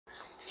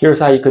Here's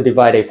how you could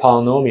divide a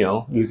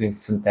polynomial using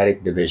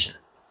synthetic division.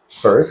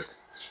 First,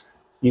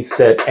 you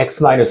set x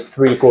minus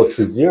 3 equals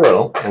to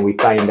 0, and we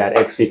find that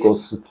x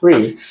equals to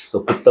 3, so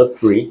put the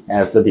 3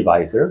 as the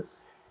divisor.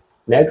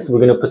 Next,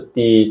 we're going to put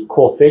the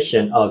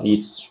coefficient of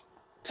each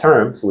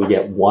term, so we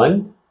get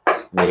 1,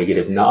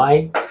 negative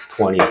 9,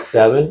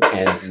 27,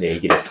 and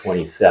negative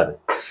 27.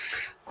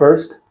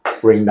 First,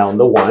 bring down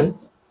the 1.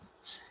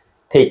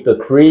 Take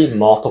the 3,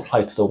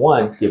 multiply to the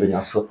 1, giving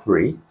us a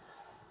 3.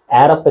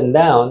 Add up and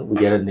down, we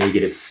get a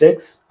negative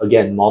 6.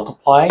 Again,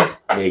 multiply,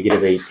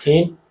 negative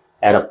 18.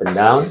 Add up and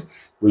down,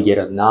 we get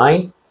a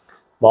 9.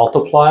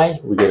 Multiply,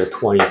 we get a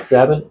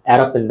 27. Add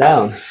up and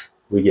down,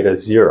 we get a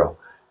 0.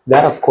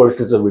 That, of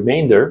course, is a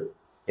remainder.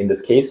 In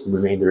this case, the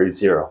remainder is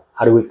 0.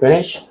 How do we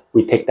finish?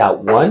 We take that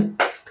 1,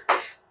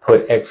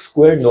 put x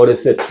squared.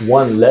 Notice it's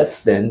 1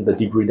 less than the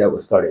degree that we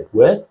started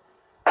with,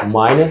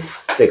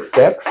 minus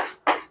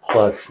 6x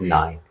plus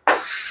 9.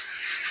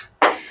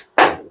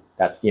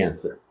 That's the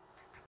answer.